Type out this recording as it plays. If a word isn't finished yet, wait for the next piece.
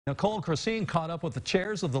Nicole Christine caught up with the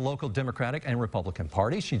chairs of the local Democratic and Republican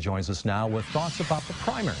Party. She joins us now with thoughts about the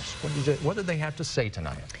primaries. What did they have to say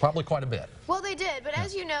tonight? Probably quite a bit. Well, they did, but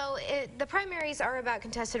as you know, the primaries are about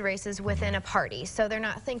contested races within a party, so they're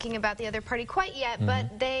not thinking about the other party quite yet,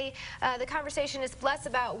 but the conversation is less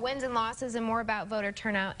about wins and losses and more about voter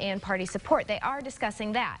turnout and party support. They are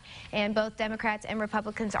discussing that, and both Democrats and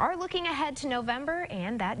Republicans are looking ahead to November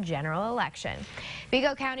and that general election.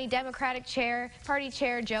 Vigo County Democratic Party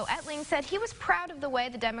Chair Joe Etling said he was proud of the way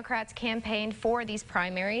the Democrats campaigned for these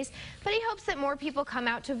primaries, but he hopes that more people come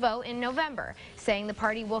out to vote in November, saying the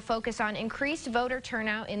party will focus on increased voter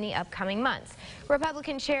turnout in the upcoming months.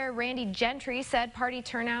 Republican Chair Randy Gentry said party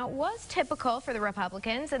turnout was typical for the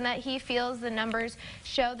Republicans and that he feels the numbers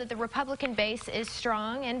show that the Republican base is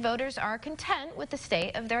strong and voters are content with the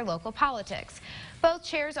state of their local politics. Both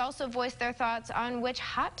chairs also voiced their thoughts on which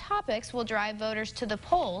hot topics will drive voters to the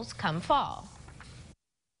polls come fall.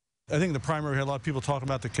 I think the primary had a lot of people talking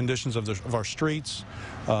about the conditions of our streets,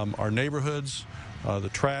 our neighborhoods, the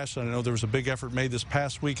trash. I know there was a big effort made this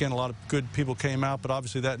past weekend. A lot of good people came out, but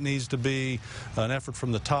obviously that needs to be an effort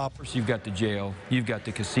from the top. You've got the jail, you've got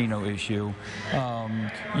the casino issue.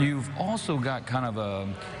 You've also got kind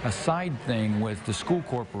of a side thing with the school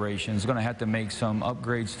corporations. Going to have to make some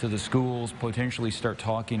upgrades to the schools, potentially start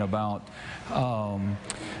talking about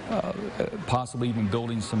possibly even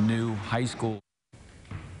building some new high schools.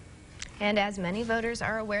 And as many voters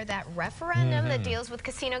are aware, that referendum that deals with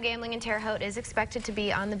casino gambling in Terre Haute is expected to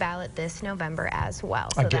be on the ballot this November as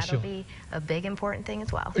well. So that'll be a big important thing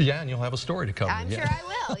as well. Yeah, and you'll have a story to cover. I'm sure I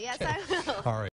will. Yes, I will. All right.